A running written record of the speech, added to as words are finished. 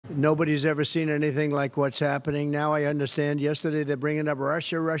Nobody's ever seen anything like what's happening. Now I understand. Yesterday they're bringing up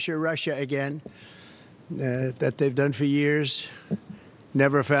Russia again, that they've done for years.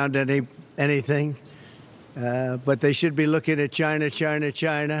 Never found anything. But they should be looking at China,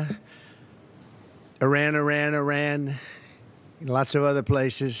 Iran, lots of other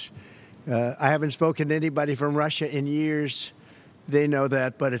places. I haven't spoken to anybody from Russia in years. They know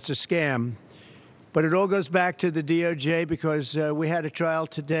that, but it's a scam. But it all goes back to the DOJ because we had a trial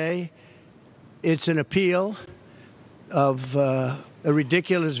today. It's an appeal of a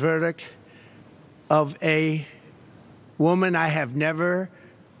ridiculous verdict of a woman I have never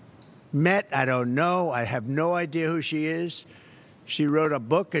met. I don't know. I have no idea who she is. She wrote a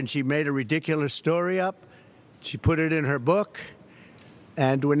book and she made a ridiculous story up. She put it in her book,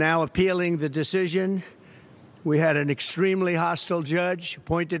 and we're now appealing the decision. We had an extremely hostile judge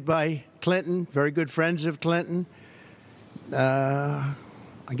appointed by Clinton, very good friends of Clinton. I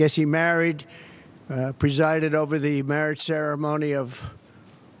guess he presided over the marriage ceremony of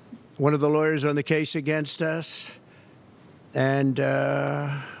one of the lawyers on the case against us. And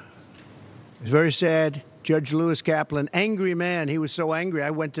it's very sad. Judge Lewis Kaplan, angry man. He was so angry.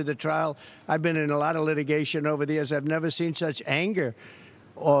 I went to the trial. I've been in a lot of litigation over the years. I've never seen such anger,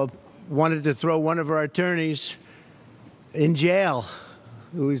 or wanted to throw one of our attorneys in jail,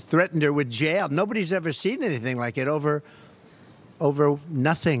 who threatened her with jail. Nobody's ever seen anything like it over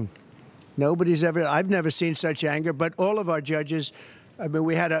nothing. I've never seen such anger, but all of our judges, I mean,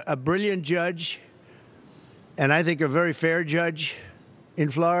 we had a brilliant judge, and I think a very fair judge in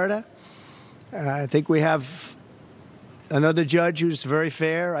Florida. I think we have another judge who's very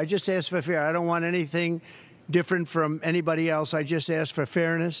fair. I just ask for fair. I don't want anything different from anybody else. I just ask for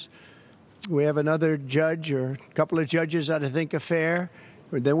fairness. We have another judge or a couple of judges that I think are fair.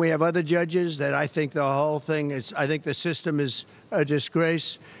 Then we have other judges that I think the whole thing is, I think the system is a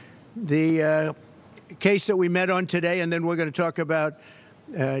disgrace. The case that we met on today, and then we're going to talk about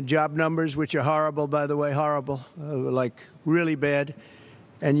job numbers, which are horrible, by the way, horrible, like really bad.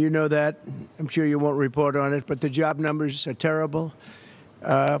 And you know that. I'm sure you won't report on it, but the job numbers are terrible.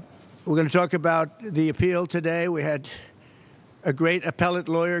 We're going to talk about the appeal today. We had a great appellate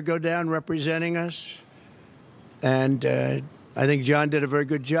lawyer go down representing us, and I think John did a very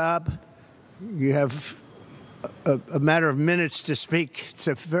good job. You have a matter of minutes to speak. It's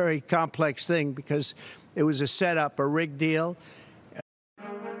a very complex thing because it was a setup, a rigged deal.